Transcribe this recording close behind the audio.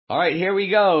All right, here we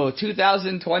go,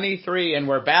 2023, and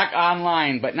we're back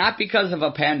online, but not because of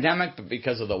a pandemic, but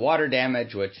because of the water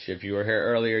damage, which if you were here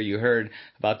earlier, you heard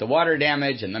about the water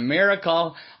damage and the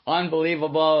miracle.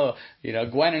 Unbelievable. You know,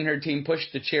 Gwen and her team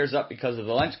pushed the chairs up because of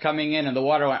the lunch coming in, and the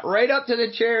water went right up to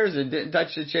the chairs. It didn't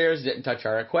touch the chairs, didn't touch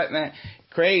our equipment.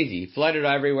 Crazy. Flooded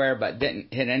everywhere, but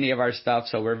didn't hit any of our stuff,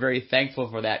 so we're very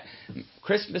thankful for that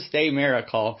Christmas Day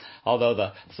miracle, although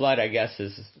the flood, I guess,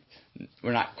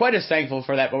 we're not quite as thankful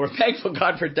for that, but we're thankful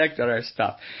God protected our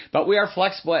stuff. But we are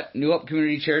flexible at New Hope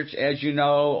Community Church. As you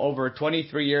know, over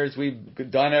 23 years, we've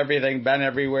done everything, been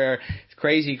everywhere. It's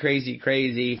crazy, crazy,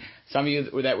 crazy. Some of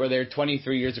you that were there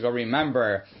 23 years ago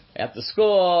remember at the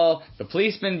school, the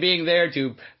policemen being there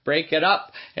to break it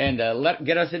up and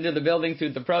get us into the building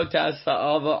through the protests,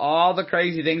 all the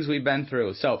crazy things we've been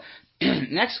through. So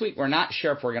next week, we're not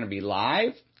sure if we're going to be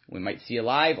live. We might see you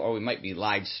live, or we might be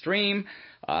live stream.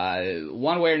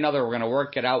 One way or another, we're going to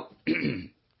work it out. You're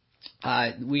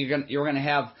going to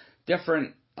have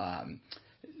different.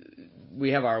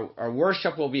 We have our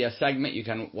worship will be a segment you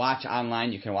can watch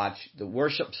online. You can watch the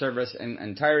worship service in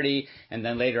entirety, and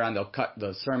then later on they'll cut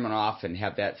the sermon off and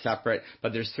have that separate.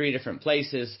 But there's 3 different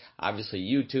places. Obviously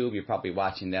YouTube, you're probably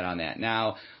watching that on that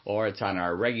now, or it's on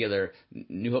our regular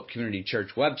New Hope Community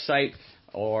Church website,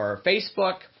 or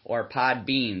Facebook, or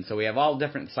Podbean. So we have all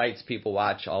different sites. People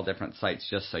watch all different sites,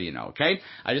 just so you know, okay?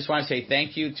 I just want to say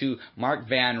thank you to Mark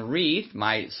Van Reeth,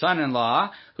 my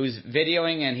son-in-law, who's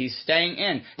videoing and he's staying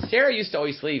in. Sarah used to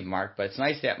always leave, Mark, but it's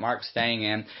nice that Mark's staying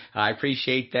in. I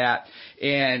appreciate that.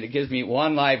 And it gives me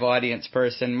one live audience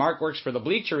person. Mark works for the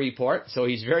Bleacher Report, so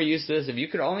he's very used to this. If you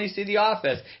could only see the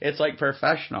office, it's like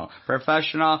professional.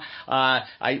 Professional.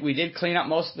 We did clean up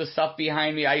most of the stuff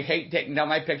behind me. I hate taking down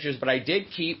my pictures, but I did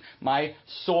keep my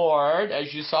sword,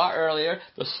 as you saw earlier.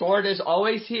 The sword is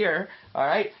always here, all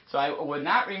right? So I would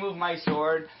not remove my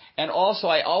sword. And also,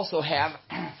 I also have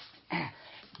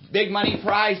big money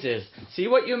prizes. See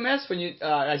what you missed when you,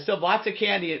 I still have lots of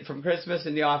candy from Christmas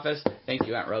in the office. Thank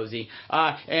you, Aunt Rosie.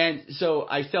 And so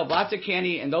I still have lots of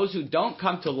candy, and those who don't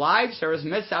come to live service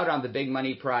miss out on the big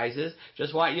money prizes.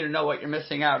 Just want you to know what you're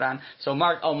missing out on. So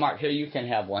Mark, here, you can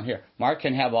have one. Here, Mark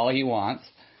can have all he wants.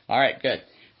 All right, good.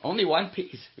 Only one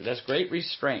piece. That's great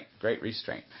restraint. Great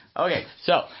restraint. Okay,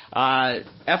 so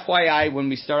FYI, when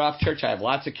we start off church, I have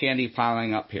lots of candy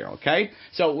piling up here. Okay,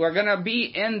 so we're gonna be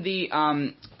in the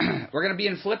we're gonna be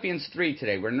in Philippians 3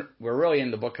 today. We're really in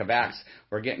the book of Acts.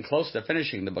 We're getting close to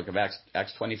finishing the book of Acts,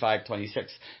 Acts 25,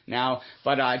 26 now.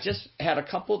 But I just had a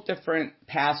couple different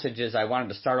passages I wanted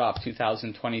to start off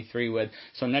 2023 with.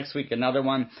 So next week another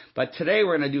one. But today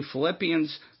we're gonna do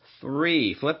Philippians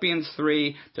 3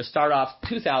 to start off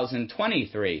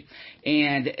 2023.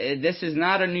 And this is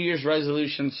not a New Year's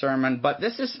resolution sermon, but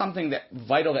this is something that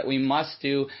vital that we must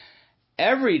do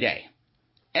every day.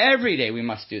 Every day we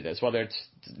must do this, whether it's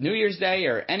New Year's Day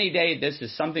or any day. This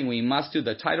is something we must do.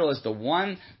 The title is the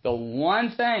one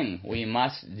thing we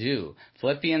must do.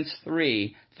 Philippians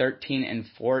 3, 13 and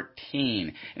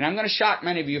 14. And I'm going to shock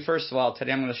many of you. First of all,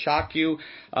 today I'm going to shock you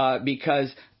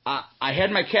because I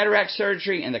had my cataract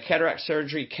surgery, and the cataract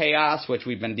surgery chaos, which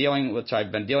I've been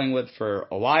dealing with for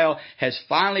a while, has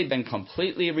finally been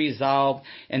completely resolved.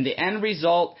 And the end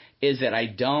result is that I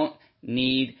don't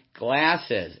need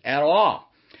glasses at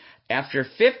all. After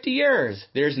 50 years,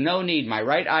 there's no need. My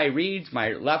right eye reads,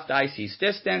 my left eye sees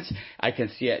distance. I can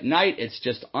see at night. It's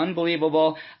just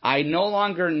unbelievable. I no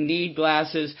longer need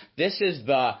glasses. This is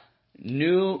the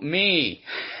new me.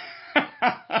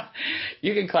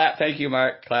 You can clap. Thank you,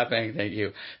 Mark. Clapping. Thank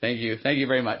you. Thank you. Thank you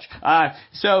very much.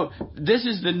 So this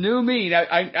is the new me. Now,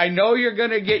 I know you're going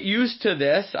to get used to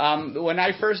this. When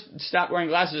I first stopped wearing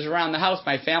glasses around the house,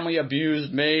 my family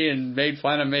abused me and made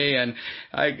fun of me, and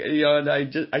I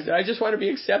just want to be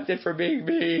accepted for being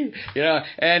me,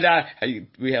 and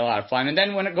we had a lot of fun. And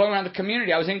then when going around the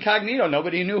community, I was incognito.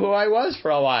 Nobody knew who I was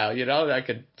for a while, I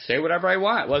could say whatever I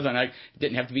want. I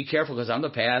didn't have to be careful because I'm the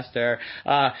pastor.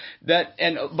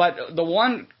 But the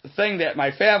one thing that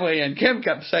my family and Kim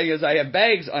kept saying is I have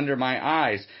bags under my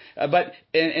eyes. And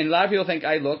a lot of people think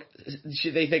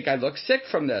they think I look sick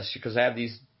from this because I have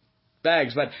these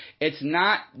bags, but it's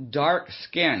not dark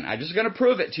skin. I'm just going to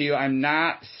prove it to you. I'm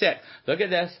not sick. Look at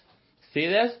this. See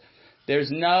this?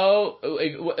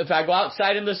 If I go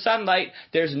outside in the sunlight,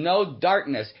 there's no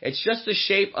darkness. It's just the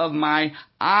shape of my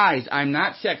eyes. I'm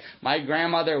not sick. My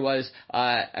grandmother was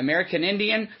American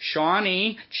Indian,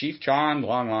 Shawnee, Chief John,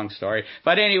 long story.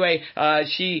 But anyway,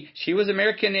 she was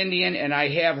American Indian, and I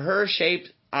have her shaped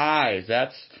eyes. No,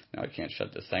 I can't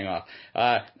shut this thing off.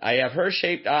 I have her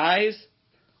shaped eyes.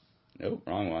 Nope,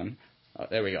 wrong one. Oh,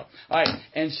 there we go. All right,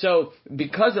 and so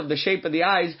because of the shape of the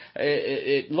eyes,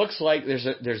 it looks like there's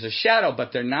a shadow,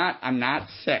 but they're not. I'm not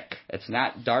sick. It's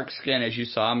not dark skin, as you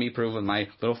saw me prove with my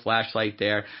little flashlight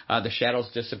there. The shadows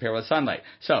disappear with sunlight.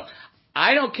 So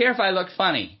I don't care if I look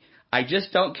funny. I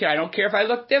just don't care. I don't care if I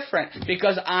look different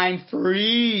because I'm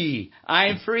free.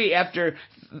 I'm free after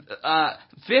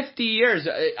 50 years.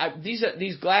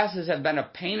 These glasses have been a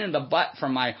pain in the butt for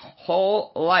my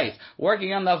whole life.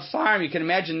 Working on the farm, you can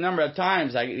imagine the number of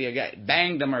times I got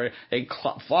banged them or they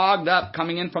fogged up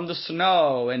coming in from the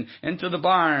snow and into the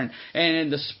barn. And in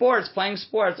the sports, playing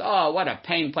sports, oh, what a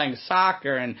pain playing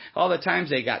soccer and all the times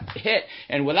they got hit.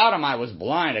 And without them, I was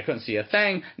blind. I couldn't see a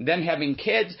thing. Then having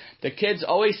kids, the kids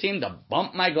always seemed to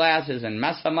bump my glasses and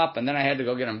mess them up. And then I had to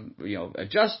go get them,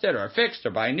 adjusted or fixed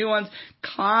or buy new ones.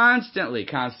 Constantly.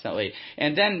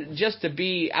 And then just to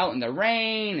be out in the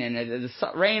rain and the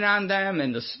rain on them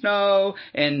and the snow.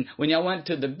 And when I went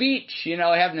to the beach,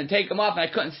 having to take them off and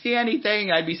I couldn't see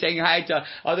anything. I'd be saying hi to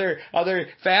other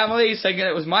families, thinking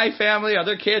it was my family,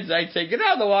 other kids. I'd say, get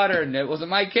out of the water. And it wasn't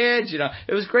my kids.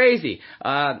 It was crazy.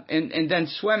 And then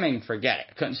swimming, forget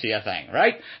it. Couldn't see a thing,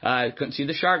 right? Couldn't see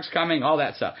the sharks coming, all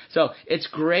that stuff. So it's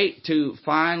great to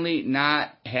finally not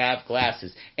have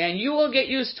glasses. And you will get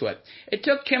used to it. It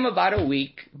took Kim about a week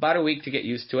to get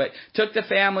used to it. Took the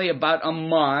family about a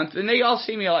month, and they all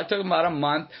see me a lot. It took them about a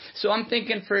month. So I'm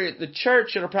thinking for the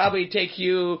church, it'll probably take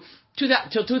you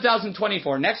till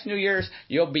 2024. Next New Year's,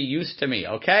 you'll be used to me,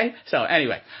 okay? So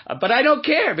anyway, but I don't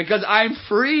care because I'm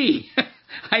free.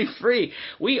 I'm free.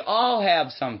 We all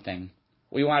have something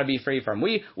we want to be free from.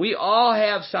 We all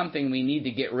have something we need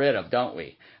to get rid of, don't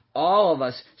we? All of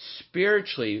us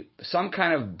spiritually, some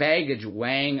kind of baggage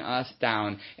weighing us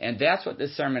down. And that's what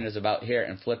this sermon is about here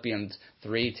in Philippians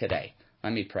 3 today.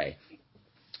 Let me pray.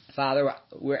 Father,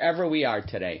 wherever we are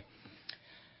today,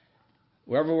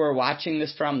 wherever we're watching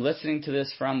this from, listening to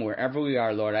this from, wherever we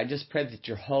are, Lord, I just pray that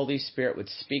your Holy Spirit would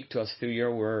speak to us through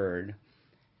your word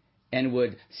and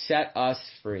would set us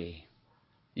free.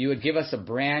 You would give us a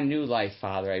brand new life,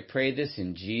 Father. I pray this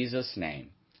in Jesus' name.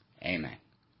 Amen.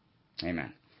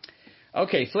 Amen.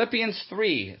 Okay, Philippians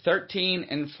 3, 13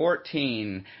 and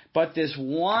 14. But this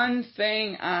one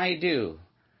thing I do,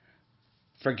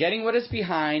 forgetting what is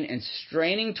behind and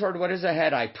straining toward what is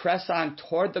ahead, I press on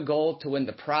toward the goal to win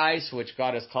the prize for which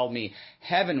God has called me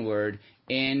heavenward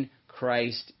in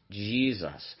Christ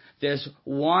Jesus. There's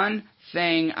one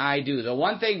thing I do. The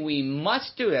one thing we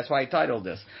must do, that's why I titled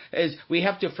this, is we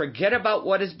have to forget about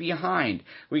what is behind.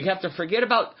 We have to forget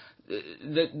about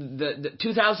the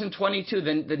 2022,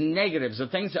 the negatives, the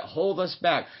things that hold us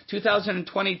back.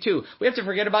 2022, we have to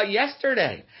forget about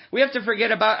yesterday. We have to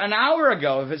forget about an hour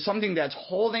ago if it's something that's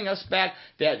holding us back,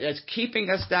 that's keeping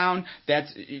us down,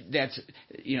 that's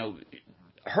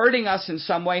hurting us in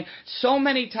some way. So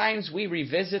many times we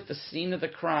revisit the scene of the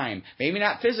crime. Maybe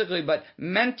not physically, but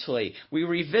mentally. We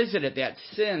revisit it, that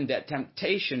sin, that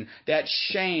temptation, that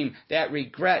shame, that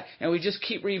regret, and we just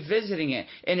keep revisiting it.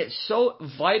 And it's so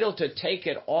vital to take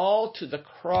it all to the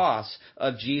cross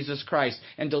of Jesus Christ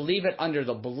and to leave it under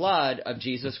the blood of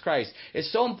Jesus Christ.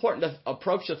 It's so important to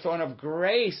approach the throne of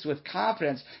grace with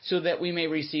confidence so that we may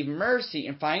receive mercy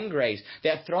and find grace.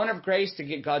 That throne of grace to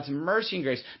get God's mercy and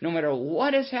grace, no matter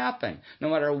what has happened, no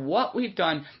matter what we've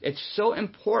done. It's so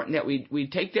important that we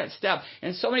take that step.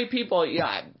 And so many people,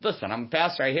 listen, I'm a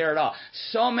pastor, I hear it all.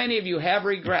 So many of you have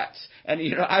regrets. And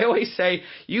I always say,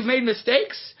 you've made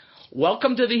mistakes.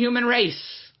 Welcome to the human race.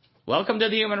 Welcome to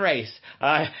the human race.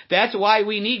 That's why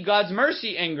we need God's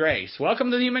mercy and grace.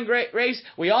 Welcome to the human race.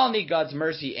 We all need God's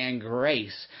mercy and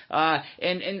grace.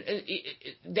 And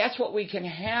that's what we can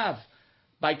have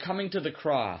by coming to the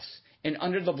cross and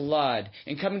under the blood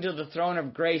and coming to the throne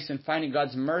of grace and finding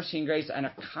God's mercy and grace on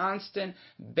a constant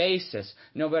basis.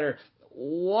 No matter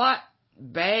what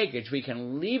baggage, we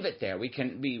can leave it there. We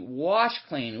can be washed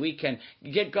clean. We can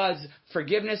get God's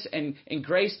forgiveness and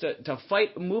grace to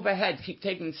fight, move ahead, keep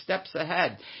taking steps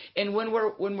ahead. And when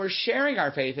we're sharing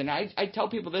our faith, and I tell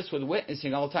people this with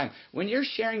witnessing all the time, when you're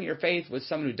sharing your faith with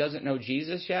someone who doesn't know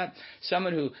Jesus yet,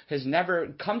 someone who has never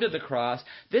come to the cross,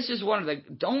 this is one of the,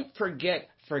 don't forget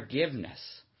forgiveness.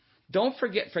 Don't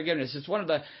forget forgiveness. It's one of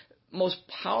the most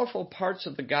powerful parts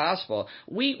of the gospel.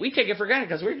 We take it for granted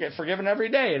because we get forgiven every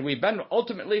day, and we've been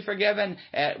ultimately forgiven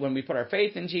when we put our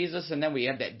faith in Jesus, and then we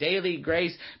have that daily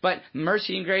grace, but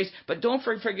mercy and grace. But don't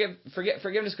forget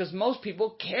forgiveness, because most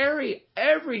people carry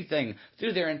everything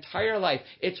through their entire life.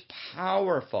 It's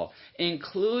powerful.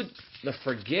 Include the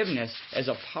forgiveness as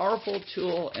a powerful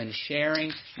tool in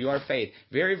sharing your faith.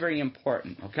 Very, very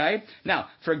important, okay? Now,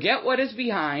 forget what is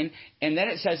behind, and then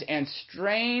it says, and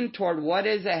strain toward what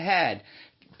is ahead.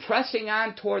 pressing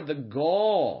on toward the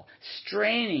goal,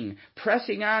 straining,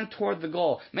 pressing on toward the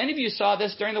goal. Many of you saw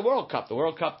this during the World Cup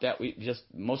that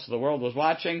most of the world was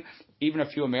watching. Even a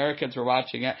few Americans were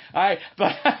watching it. All right,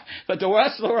 but the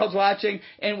rest of the world's watching,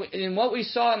 and what we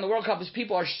saw in the World Cup is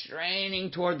people are straining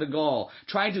toward the goal,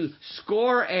 trying to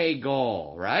score a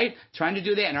goal, right? Trying to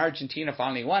do that, and Argentina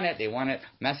finally won it. They won it.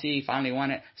 Messi finally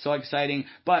won it. So exciting.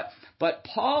 But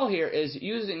Paul here is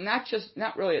using not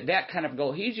really that kind of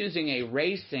goal. He's using a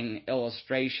racing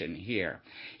illustration here.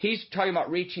 He's talking about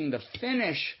reaching the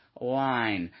finish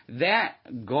line, that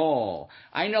goal.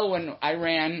 I know when I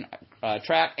ran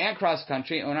track and cross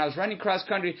country, and when I was running cross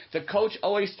country, the coach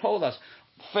always told us,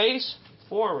 face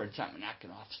forward. I'm knocking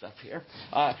off stuff here.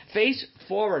 Face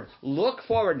forward. Look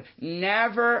forward.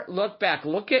 Never look back.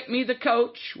 Look at me, the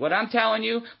coach, what I'm telling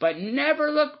you, but never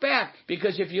look back,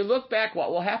 because if you look back, what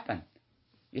will happen?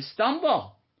 You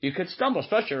stumble. You could stumble,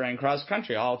 especially running cross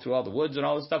country, all through all the woods and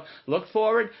all this stuff. Look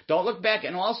forward, don't look back,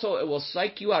 and also it will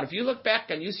psych you out. If you look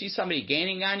back and you see somebody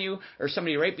gaining on you or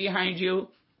somebody right behind you,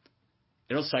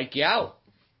 it'll psych you out.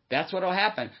 That's what will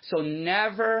happen. So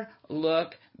never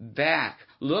look back.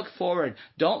 Look forward.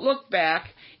 Don't look back,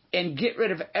 and get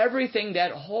rid of everything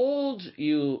that holds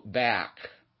you back.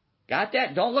 Got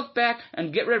that? Don't look back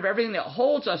and get rid of everything that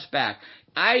holds us back.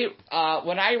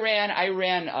 When I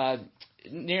ran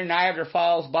near Niagara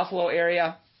Falls, Buffalo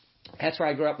area. That's where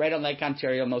I grew up, right on Lake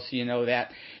Ontario. Most of you know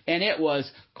that. And it was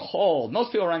cold.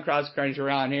 Most people run cross country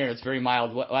around here. It's very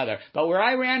mild weather. But where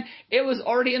I ran, it was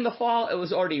already in the fall. It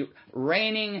was already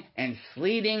raining and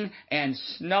sleeting and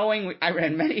snowing. I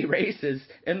ran many races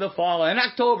in the fall and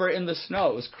October in the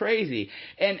snow. It was crazy.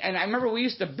 And I remember we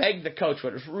used to beg the coach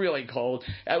when it was really cold.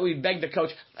 We'd beg the coach,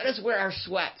 let us wear our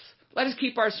sweats. Let us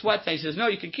keep our sweats on. He says, no,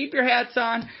 you can keep your hats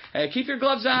on, keep your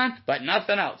gloves on, but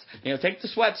nothing else. Take the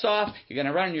sweats off. You're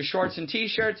going to run in your shorts and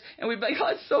T-shirts. And we'd be like, oh,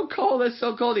 it's so cold. It's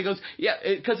so cold. He goes, yeah,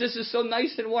 because this is so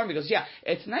nice and warm. He goes, yeah,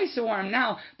 it's nice and warm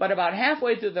now, but about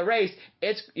halfway through the race,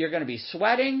 you're going to be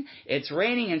sweating. It's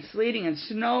raining and sleeting and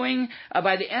snowing.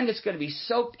 By the end, it's going to be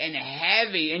soaked and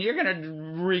heavy, and you're going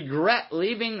to regret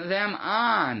leaving them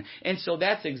on. And so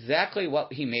that's exactly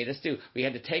what he made us do. We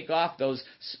had to take off the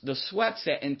sweats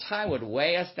that in time would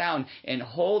weigh us down and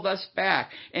hold us back.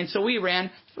 And so we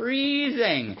ran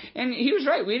freezing. And he was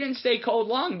right. We didn't stay cold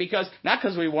long not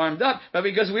because we warmed up, but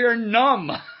because we were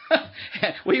numb.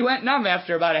 We went numb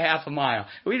after about a half a mile.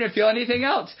 We didn't feel anything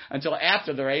else until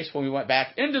after the race when we went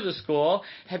back into the school.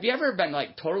 Have you ever been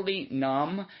like totally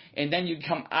numb and then you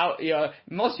come out,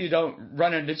 most of you don't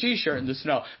run in a T-shirt in the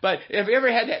snow, but have you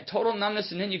ever had that total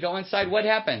numbness and then you go inside, what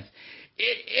happens?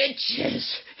 It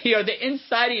itches. The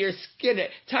inside of your skin.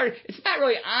 It's not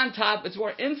really on top. It's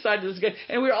more inside of the skin.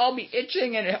 And we'd all be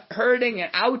itching and hurting and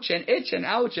ouch and itch and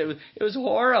ouch. It was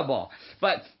horrible.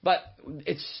 But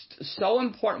it's so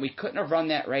important. We couldn't have run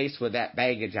that race with that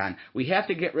baggage on. We have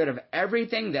to get rid of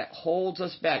everything that holds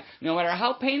us back. No matter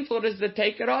how painful it is to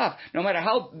take it off. No matter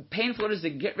how painful it is to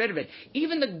get rid of it.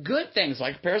 Even the good things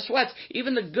like a pair of sweats.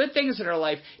 Even the good things in our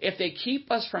life, if they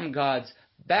keep us from God's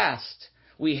best,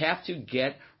 we have to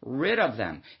get rid of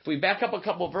them. If we back up a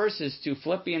couple verses to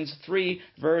Philippians 3,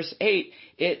 verse 8,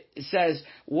 it says,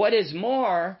 what is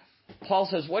more, Paul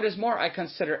says, what is more, I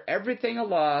consider everything a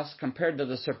loss compared to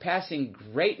the surpassing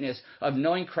greatness of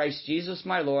knowing Christ Jesus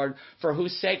my Lord, for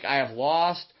whose sake I have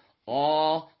lost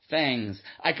all things.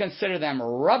 I consider them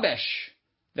rubbish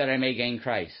that I may gain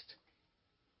Christ.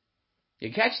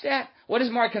 You catch that? What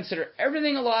is more, I consider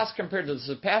everything a loss compared to the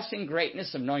surpassing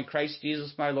greatness of knowing Christ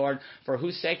Jesus my Lord, for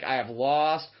whose sake I have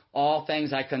lost all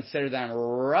things. I consider them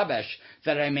rubbish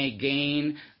that I may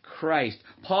gain Christ.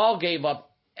 Paul gave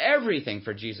up everything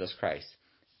for Jesus Christ.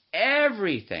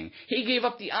 Everything. He gave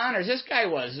up the honors. This guy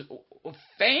was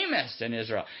famous in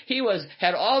Israel. He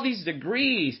had all these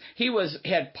degrees. He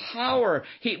had power.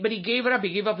 But he gave it up.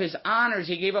 He gave up his honors.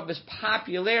 He gave up his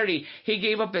popularity. He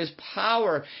gave up his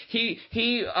power.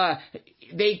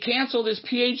 They canceled his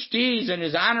PhDs and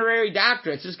his honorary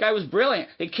doctorates. This guy was brilliant.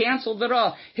 They canceled it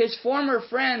all. His former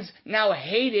friends now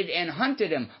hated and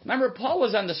hunted him. Remember, Paul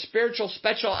was on the spiritual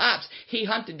special ops. He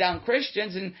hunted down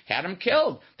Christians and had them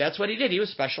killed. That's what he did. He was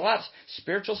special ops,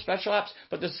 spiritual special ops.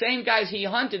 But the same guys he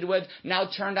hunted with now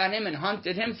turned on him and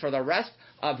hunted him for the rest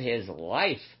of his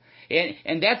life.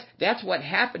 And that's what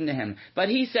happened to him. But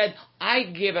he said, I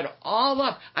give it all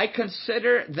up. I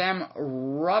consider them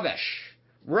rubbish.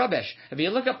 Rubbish. If you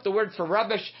look up the word for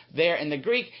rubbish there in the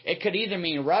Greek, it could either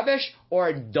mean rubbish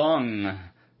or dung.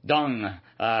 Dung.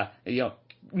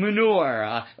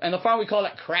 Manure. In the farm we call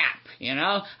it crap,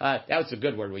 that was a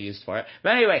good word we used for it.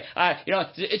 But anyway,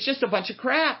 it's just a bunch of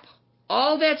crap.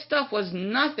 All that stuff was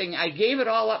nothing. I gave it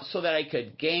all up so that I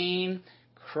could gain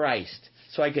Christ.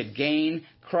 So I could gain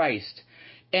Christ.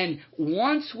 And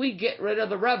once we get rid of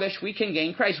the rubbish, we can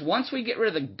gain Christ. Once we get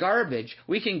rid of the garbage,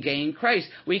 we can gain Christ.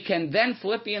 We can then,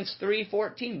 Philippians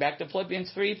 3:14, back to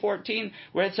Philippians 3:14,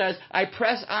 where it says, I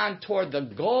press on toward the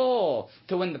goal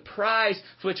to win the prize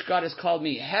for which God has called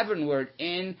me heavenward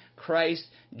in Christ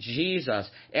Jesus.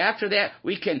 After that,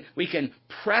 we can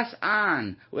press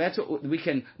on. That's what we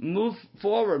can move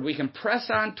forward. We can press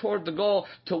on toward the goal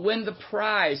to win the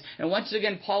prize. And once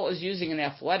again, Paul is using an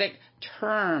athletic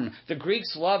term. The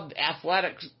Greeks loved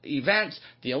athletic events,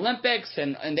 the Olympics,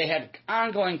 and they had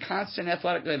ongoing, constant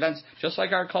athletic events, just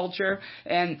like our culture.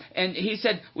 And he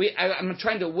said, I'm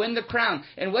trying to win the crown.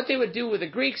 And what they would do with the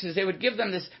Greeks is they would give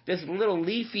them this little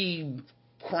leafy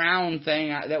crown thing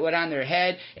that went on their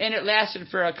head, and it lasted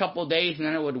for a couple of days, and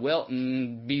then it would wilt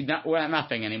and be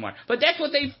nothing anymore. But that's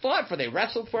what they fought for. They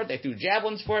wrestled for it. They threw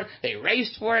javelins for it. They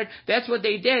raced for it. That's what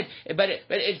they did. But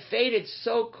it faded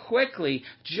so quickly,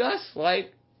 just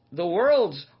like the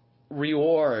world's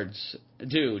rewards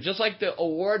do. Just like the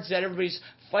awards that everybody's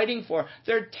fighting for.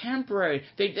 They're temporary.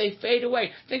 They fade away.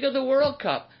 Think of the World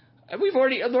Cup.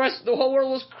 The whole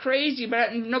world was crazy,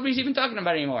 but nobody's even talking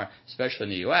about it anymore, especially in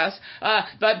the U.S.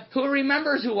 But who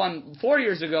remembers who won 4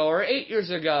 years ago or 8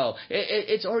 years ago?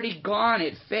 It's already gone.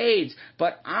 It fades.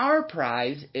 But our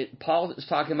prize, Paul is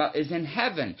talking about, is in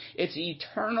heaven. It's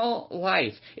eternal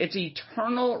life. It's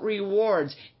eternal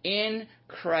rewards in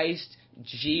Christ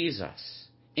Jesus.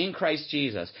 In Christ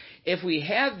Jesus. If we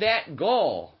have that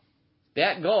goal,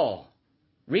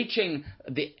 reaching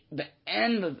the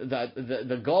end,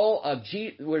 the goal of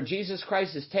where Jesus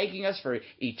Christ is taking us for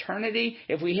eternity,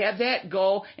 if we have that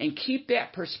goal and keep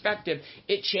that perspective,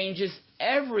 it changes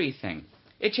everything.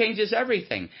 It changes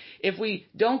everything. If we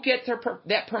don't get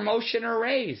that promotion or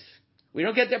raise,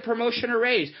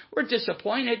 we're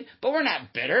disappointed, but we're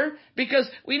not bitter because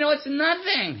we know it's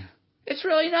nothing. It's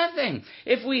really nothing.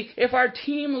 If our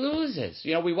team loses,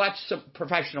 we watch some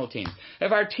professional teams.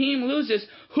 If our team loses,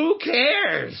 who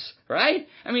cares, right?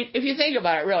 I mean, if you think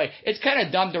about it, really, it's kind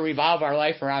of dumb to revolve our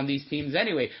life around these teams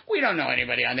anyway. We don't know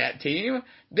anybody on that team.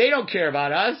 They don't care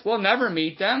about us. We'll never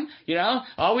meet them.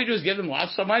 All we do is give them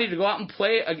lots of money to go out and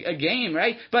play a game,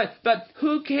 right? But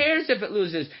who cares if it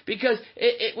loses? Because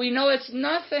we know it's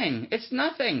nothing. It's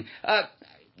nothing.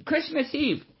 Christmas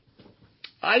Eve.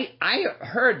 I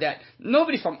heard that,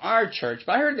 nobody from our church,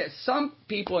 but I heard that some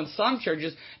people in some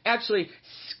churches actually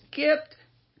skipped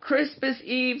Christmas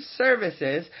Eve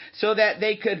services so that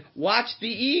they could watch the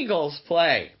Eagles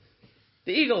play.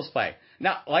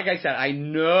 Now, like I said, I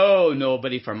know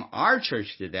nobody from our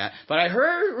church did that, but I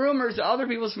heard rumors of other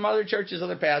people from other churches,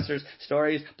 other pastors,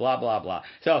 stories, blah, blah, blah.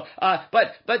 So,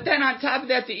 but then on top of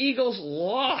that, the Eagles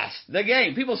lost the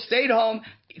game. People stayed home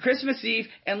Christmas Eve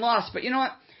and lost. But you know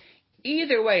what?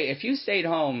 Either way, if you stayed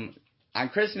home on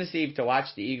Christmas Eve to watch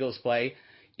the Eagles play,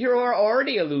 you're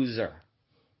already a loser.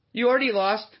 You already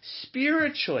lost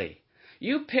spiritually.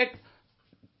 You picked,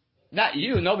 not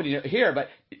you, nobody here, but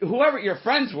whoever your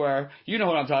friends were, you know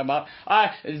what I'm talking about,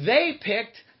 they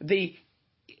picked the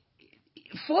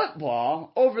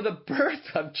football over the birth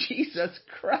of Jesus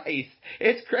Christ.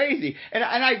 It's crazy. And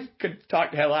I could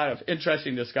have a lot of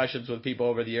interesting discussions with people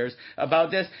over the years about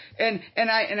this. And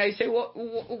I say, well,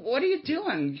 what are you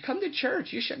doing? Come to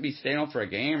church. You shouldn't be staying home for a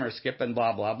game or skipping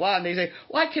blah, blah, blah. And they say,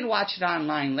 well, I can watch it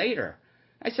online later.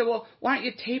 I said, well, why don't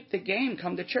you tape the game?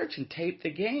 Come to church and tape the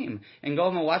game and go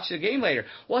home and watch the game later.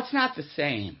 Well, it's not the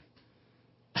same.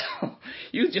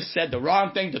 You just said the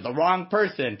wrong thing to the wrong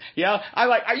person. I'm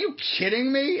like, are you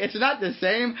kidding me? It's not the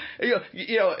same.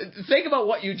 Think about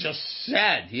what you just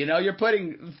said. You're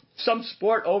putting some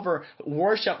sport over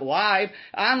worship live.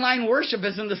 Online worship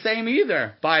isn't the same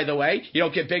either, by the way. You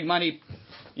don't get big money.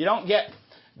 You don't get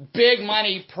big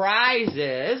money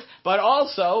prizes, but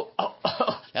also,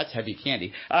 that's heavy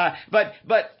candy. But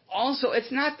also,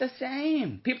 it's not the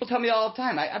same. People tell me all the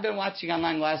time. I've been watching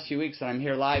online the last few weeks, and I'm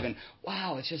here live, and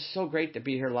wow, it's just so great to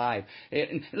be here live.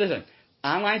 Listen,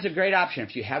 online's a great option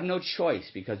if you have no choice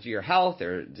because of your health,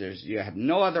 or you have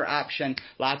no other option.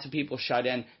 Lots of people shut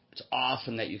in. It's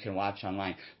awesome that you can watch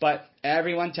online. But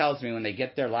everyone tells me when they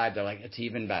get there live, they're like, it's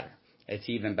even better. It's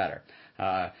even better.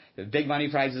 The big money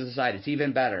prizes aside, it's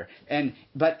even better.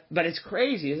 But it's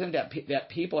crazy, isn't it, that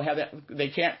people have that, they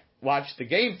can't watch the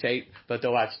game tape, but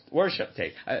they'll watch worship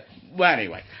tape.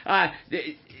 Anyway,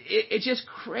 it's just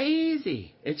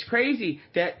crazy. It's crazy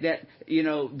that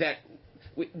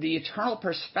the eternal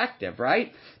perspective,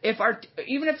 right?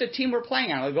 Even if the team we're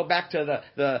playing on, we'll go back to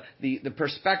the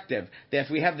perspective that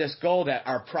if we have this goal that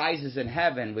our prize is in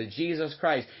heaven with Jesus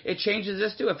Christ, it changes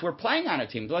this too. If we're playing on a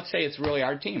team, let's say it's really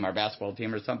our team, our basketball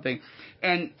team or something,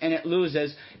 and it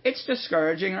loses, it's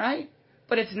discouraging, right?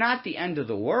 But it's not the end of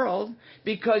the world,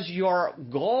 because your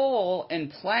goal in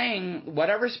playing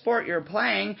whatever sport you're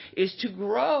playing is to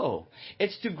grow.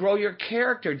 It's to grow your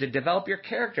character, to develop your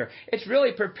character. It's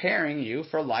really preparing you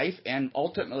for life and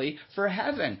ultimately for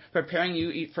heaven, preparing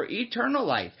you for eternal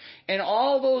life. And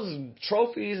all those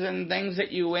trophies and things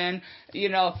that you win,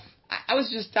 I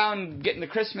was just down getting the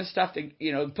Christmas stuff,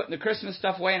 putting the Christmas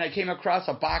stuff away, and I came across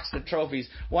a box of trophies.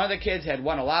 One of the kids had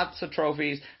won lots of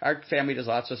trophies. Our family does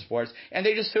lots of sports, and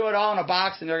they just threw it all in a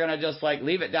box, and they're going to just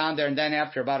leave it down there, and then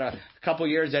after about a couple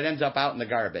years, it ends up out in the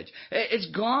garbage. It's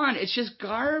gone. It's just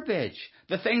garbage.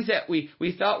 The things that we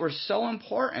thought were so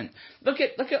important. Look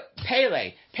at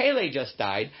Pele. Pele just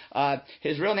died.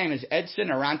 His real name is Edson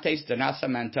Arantes de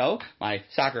Nascimento. My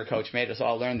soccer coach made us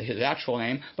all learn his actual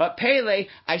name. But Pele,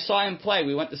 I saw him play.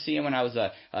 We went to see him when I was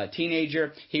a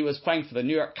teenager. He was playing for the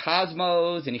New York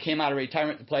Cosmos, and he came out of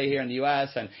retirement to play here in the U.S.,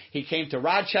 and he came to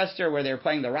Rochester, where they were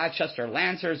playing the Rochester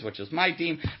Lancers, which was my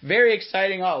team. Very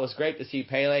exciting. Oh, it was great to see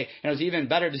Pele. And it was even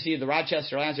better to see the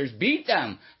Rochester Lancers beat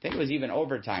them. I think it was even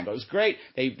overtime, but it was great.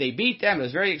 They beat them. It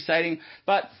was very exciting.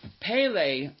 But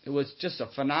Pele was just a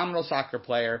phenomenal soccer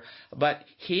player, but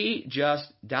he just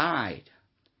died.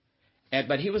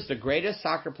 But he was the greatest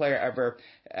soccer player ever.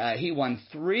 He won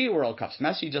 3 World Cups.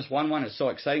 Messi just won one. It's so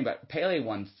exciting. But Pele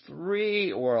won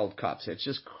 3 World Cups. It's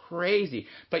just crazy.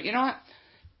 But you know what?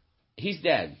 He's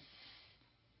dead.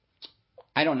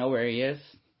 I don't know where he is.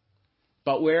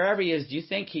 But wherever he is, do you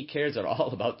think he cares at all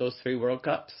about those 3 World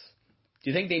Cups? Do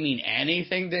you think they mean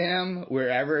anything to him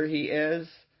wherever he is?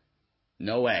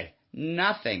 No way.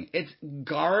 Nothing. It's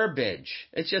garbage.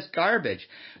 It's just garbage.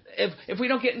 If we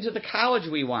don't get into the college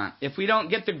we want, if we don't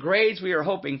get the grades we are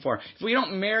hoping for, if we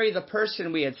don't marry the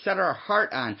person we had set our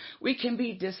heart on, we can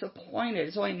be disappointed.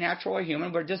 It's only natural or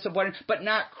human. We're disappointed, but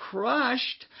not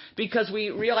crushed, because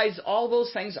we realize all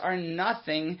those things are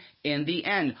nothing in the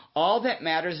end. All that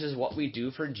matters is what we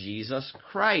do for Jesus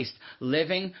Christ,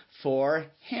 living for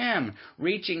Him,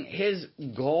 reaching His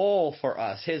goal for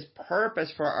us, His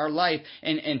purpose for our life,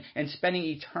 and spending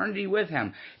eternity with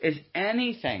Him. Is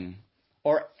anything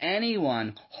or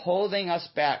anyone holding us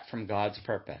back from God's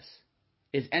purpose?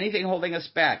 Is anything holding us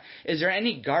back? Is there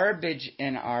any garbage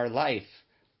in our life?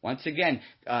 Once again,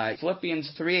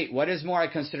 Philippians 3:8, what is more, I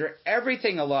consider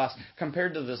everything a loss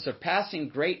compared to the surpassing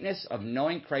greatness of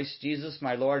knowing Christ Jesus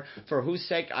my Lord, for whose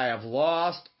sake I have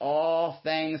lost all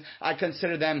things. I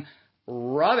consider them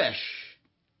rubbish,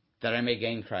 that I may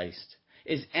gain Christ.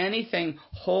 Is anything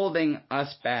holding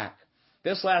us back?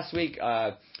 This last week,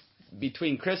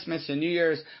 between Christmas and New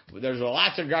Year's, there's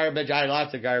lots of garbage. I had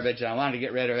lots of garbage, and I wanted to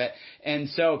get rid of it. And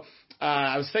so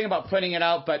I was thinking about putting it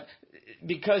out, but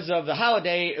because of the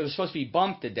holiday, it was supposed to be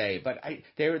bumped a day. But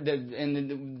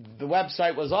the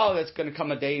website was, it's going to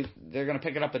come a day. They're going to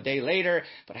pick it up a day later.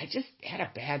 But I just had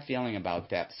a bad feeling about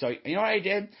that. So you know what I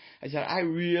did? I said, I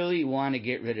really want to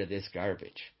get rid of this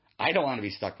garbage. I don't want to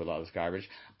be stuck with all this garbage.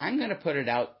 I'm going to put it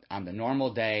out on the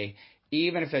normal day.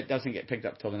 Even if it doesn't get picked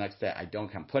up till the next day,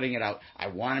 I'm putting it out. I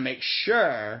want to make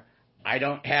sure I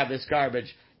don't have this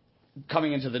garbage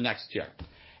coming into the next year.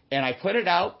 And I put it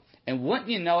out, and wouldn't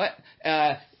you know it,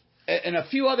 and a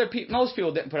few other people, most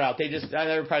people didn't put it out. They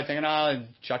were probably thinking,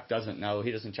 Chuck doesn't know.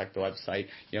 He doesn't check the website.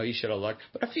 He should have looked.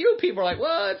 But a few people are like,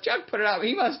 well, if Chuck put it out,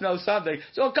 he must know something.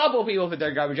 So a couple of people put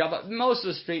their garbage out, but most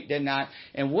of the street did not.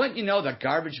 And wouldn't you know, the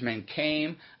garbage man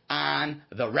came on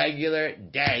the regular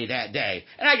day that day.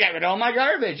 And I got rid of all my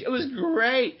garbage. It was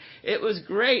great. It was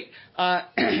great.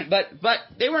 But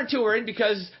they weren't too worried,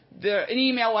 because an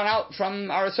email went out from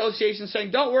our association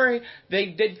saying, don't worry, they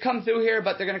did come through here,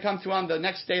 but they're going to come through on the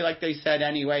next day like they said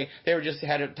anyway. They were just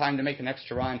had time to make an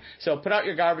extra run. So put out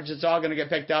your garbage. It's all going to get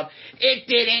picked up. It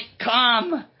didn't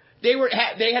come.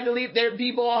 They had to leave. Their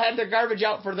people all had their garbage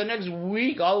out for the next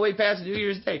week, all the way past New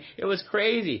Year's Day. It was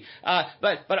crazy.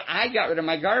 But I got rid of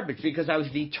my garbage because I was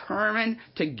determined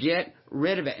to get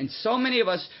rid of it. And so many of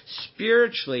us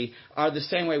spiritually are the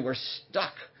same way. We're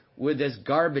stuck with this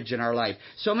garbage in our life.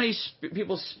 So many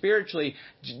people spiritually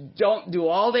don't do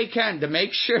all they can to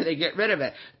make sure they get rid of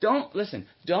it.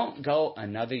 Don't go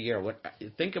another year.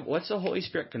 Think of what's the Holy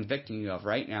Spirit convicting you of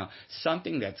right now?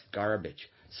 Something that's garbage.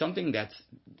 Something that's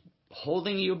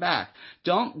holding you back.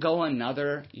 Don't go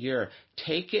another year.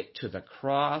 Take it to the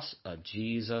cross of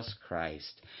Jesus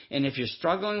Christ. And if you're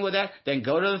struggling with that, then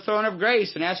go to the throne of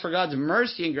grace and ask for God's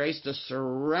mercy and grace to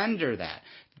surrender that.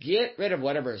 Get rid of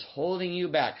whatever is holding you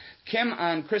back. Kim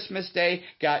on Christmas Day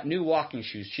got new walking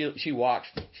shoes. She walks.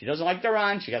 She doesn't like to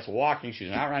run. She got walking shoes,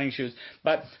 not running shoes,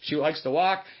 but she likes to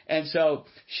walk. And so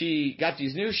she got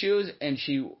these new shoes, and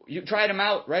you tried them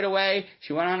out right away.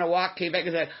 She went on a walk, came back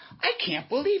and said, I can't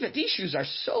believe it. These shoes are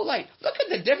so light. Look at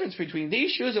the difference between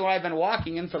these shoes and what I've been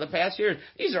walking in for the past years.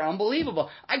 These are unbelievable.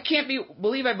 I can't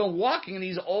believe I've been walking in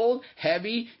these old,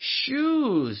 heavy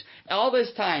shoes all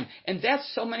this time. And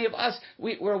that's so many of us.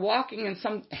 We're walking in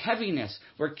some heaviness.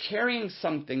 We're carrying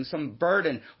something, some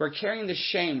burden. We're carrying the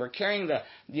shame. We're carrying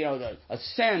a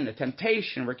sin, the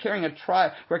temptation. We're carrying a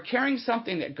trial. We're carrying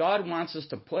something that God wants us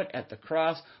to put at the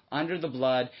cross under the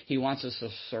blood. He wants us to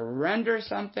surrender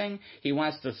something. He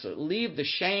wants us to leave the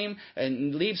shame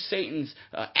and leave Satan's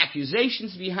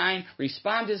accusations behind,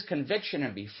 respond to his conviction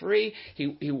and be free.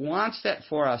 He wants that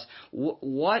for us.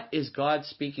 What is God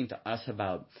speaking to us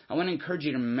about? I want to encourage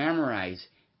you to memorize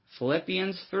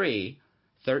Philippians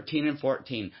 3:13 and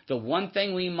 14. The one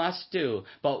thing we must do,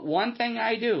 but one thing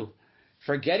I do,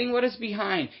 forgetting what is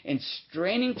behind and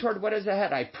straining toward what is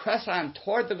ahead, I press on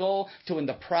toward the goal to win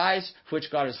the prize for which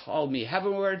God has called me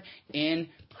heavenward in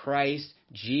Christ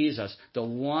Jesus. The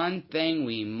one thing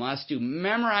we must do.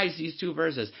 Memorize these two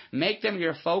verses. Make them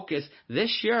your focus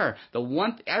this year.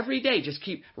 Every day, just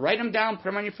write them down, put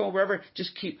them on your phone, wherever.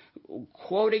 Just keep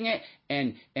quoting it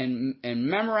and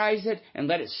memorize it and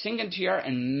let it sink into your heart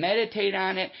and meditate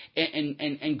on it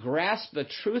and grasp the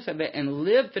truth of it and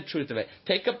live the truth of it.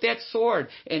 Take up that sword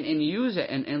and use it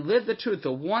and live the truth.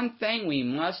 The one thing we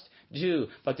must do.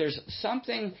 But there's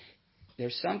something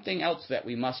else that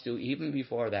we must do even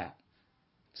before that.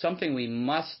 Something we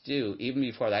must do even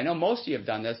before that. I know most of you have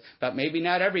done this, but maybe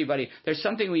not everybody. There's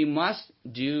something we must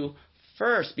do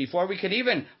first before we could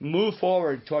even move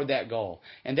forward toward that goal.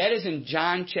 And that is in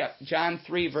John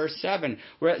 3, verse 7,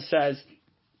 where it says,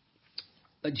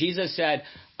 Jesus said,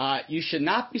 you should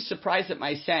not be surprised at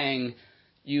my saying,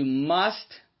 you must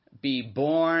be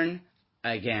born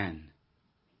again.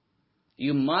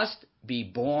 You must be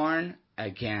born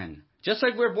again. Just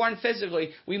like we're born physically,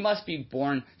 we must be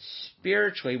born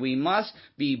spiritually. We must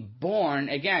be born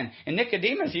again. And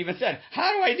Nicodemus even said,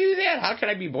 how do I do that? How can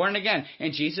I be born again?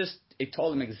 And Jesus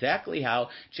told him exactly how.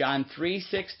 John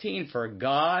 3:16, for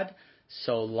God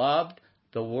so loved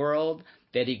the world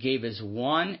that he gave his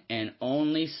one and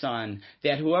only Son,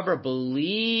 that whoever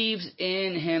believes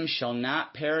in him shall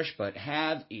not perish but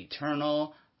have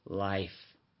eternal life.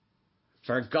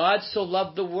 For God so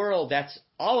loved the world, that's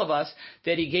all of us,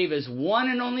 that he gave his one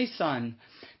and only Son,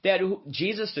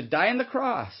 Jesus to die on the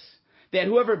cross, that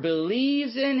whoever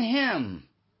believes in him,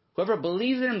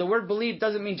 the word believe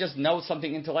doesn't mean just know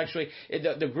something intellectually.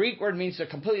 The Greek word means to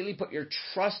completely put your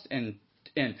trust in,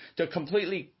 to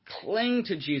completely cling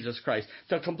to Jesus Christ,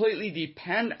 to completely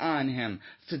depend on him,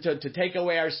 to take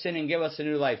away our sin and give us a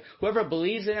new life. Whoever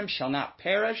believes in him shall not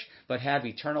perish, but have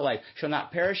eternal life. Shall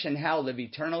not perish in hell, live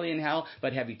eternally in hell,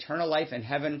 but have eternal life in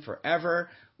heaven forever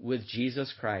with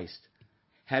Jesus Christ.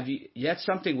 That's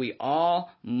something we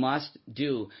all must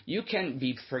do. You can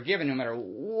be forgiven no matter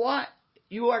what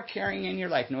you are carrying in your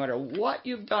life, no matter what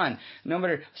you've done, no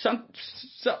matter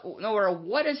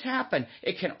what has happened,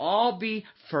 it can all be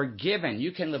forgiven.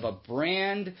 You can live a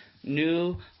brand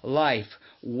new life.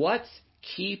 What's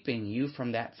keeping you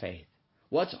from that faith?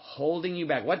 What's holding you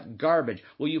back? What garbage?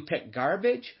 Will you pick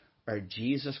garbage or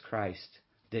Jesus Christ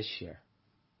this year?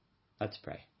 Let's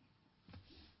pray.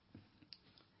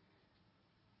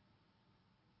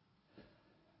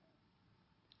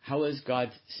 How is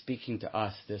God speaking to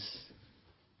us this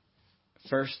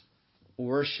first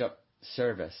worship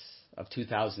service of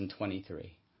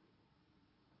 2023?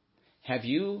 Have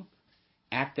you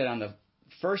acted on the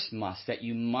first must, that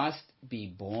you must be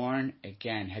born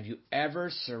again? Have you ever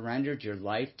surrendered your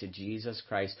life to Jesus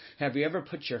Christ? Have you ever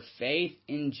put your faith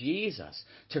in Jesus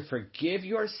to forgive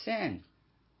your sin?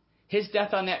 His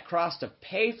death on that cross to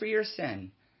pay for your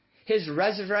sin. His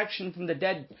resurrection from the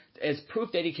dead as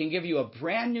proof that he can give you a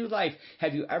brand new life.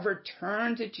 Have you ever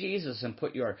turned to Jesus and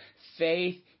put your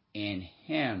faith in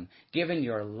him, given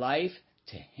your life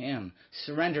to him,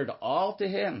 surrendered all to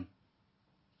him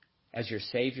as your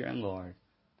Savior and Lord?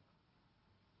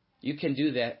 You can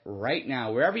do that right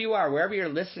now, wherever you are, wherever you're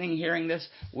listening, hearing this,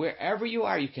 wherever you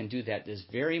are, you can do that this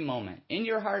very moment in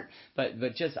your heart. But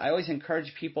I always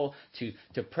encourage people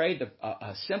to pray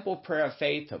a simple prayer of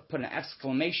faith, to put an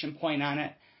exclamation point on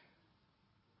it.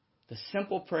 The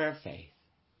simple prayer of faith.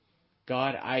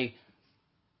 God, I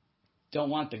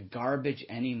don't want the garbage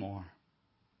anymore.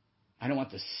 I don't want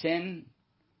the sin.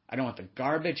 I don't want the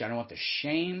garbage. I don't want the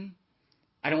shame.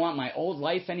 I don't want my old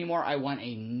life anymore. I want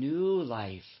a new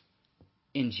life.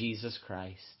 in Jesus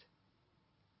Christ.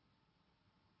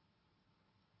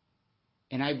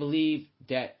 And I believe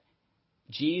that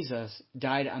Jesus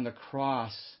died on the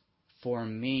cross for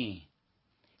me.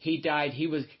 He died,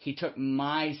 he took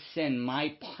my sin,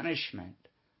 my punishment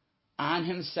on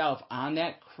himself on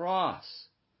that cross.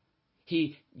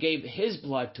 He gave his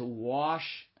blood to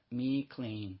wash me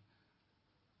clean.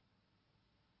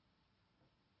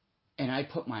 And I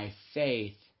put my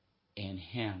faith in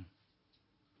him.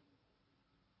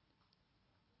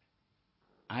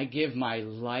 I give my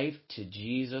life to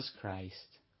Jesus Christ.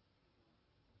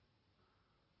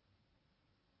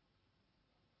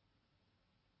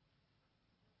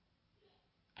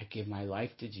 I give my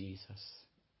life to Jesus.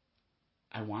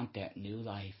 I want that new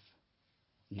life,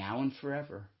 now and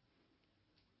forever.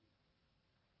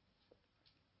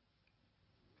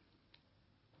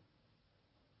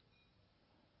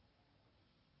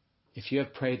 If you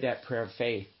have prayed that prayer of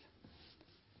faith,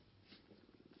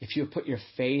 if you have put your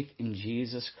faith in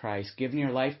Jesus Christ, given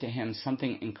your life to him,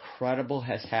 something incredible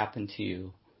has happened to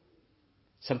you.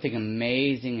 Something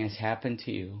amazing has happened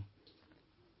to you.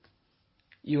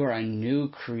 You are a new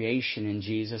creation in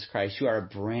Jesus Christ. You are a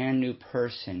brand new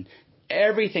person.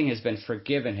 Everything has been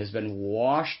forgiven, has been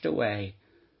washed away.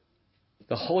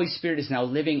 The Holy Spirit is now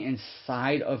living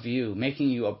inside of you, making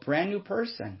you a brand new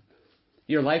person.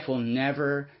 Your life will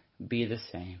never be the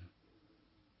same.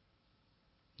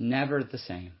 Never the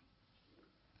same.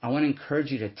 I want to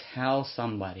encourage you to tell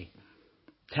somebody.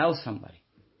 Tell somebody.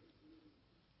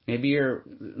 Maybe you're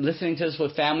listening to this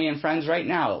with family and friends right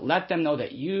now. Let them know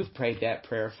that you've prayed that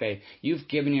prayer of faith. You've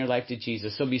given your life to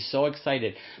Jesus. They'll be so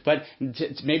excited. But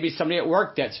maybe somebody at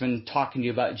work that's been talking to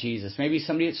you about Jesus. Maybe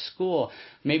somebody at school.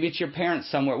 Maybe it's your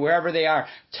parents somewhere. Wherever they are,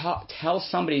 tell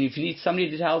somebody. And if you need somebody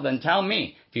to tell them, tell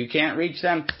me. If you can't reach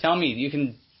them, tell me. You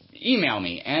can email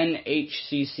me,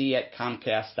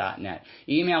 nhcc@comcast.net.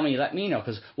 Email me, let me know,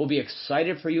 because we'll be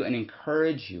excited for you and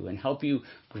encourage you and help you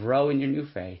grow in your new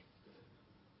faith.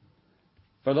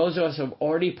 For those of us who have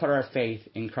already put our faith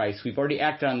in Christ, we've already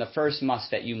acted on the first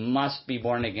must, that you must be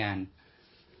born again.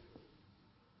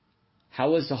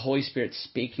 How is the Holy Spirit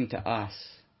speaking to us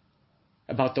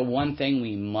about the one thing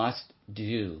we must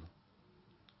do?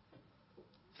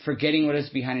 Forgetting what is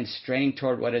behind and straining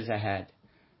toward what is ahead.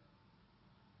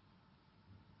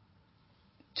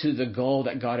 To the goal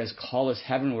that God has called us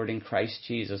heavenward in Christ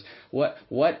Jesus. What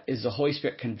is the Holy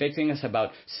Spirit convicting us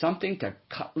about? Something to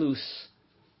cut loose.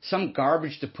 Some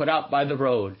garbage to put out by the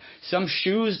road. Some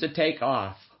shoes to take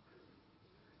off.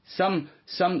 Some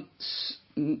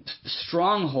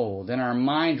stronghold in our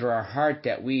mind or our heart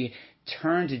that we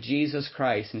turn to Jesus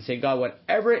Christ and say, God,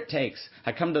 whatever it takes,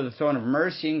 I come to the throne of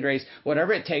mercy and grace.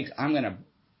 Whatever it takes, I'm going to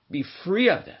be free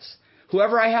of this.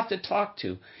 Whoever I have to talk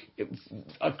to,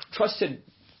 a trusted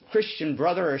Christian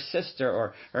brother or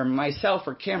sister or myself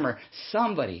or Kim or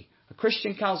somebody, a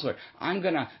Christian counselor, I'm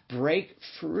going to break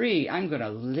free. I'm going to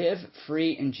live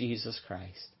free in Jesus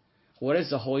Christ. What is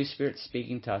the Holy Spirit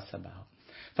speaking to us about?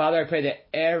 Father, I pray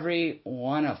that every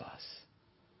one of us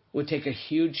would take a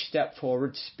huge step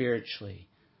forward spiritually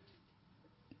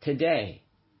today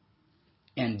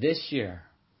and this year.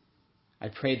 I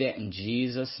pray that in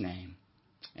Jesus' name.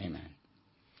 Amen.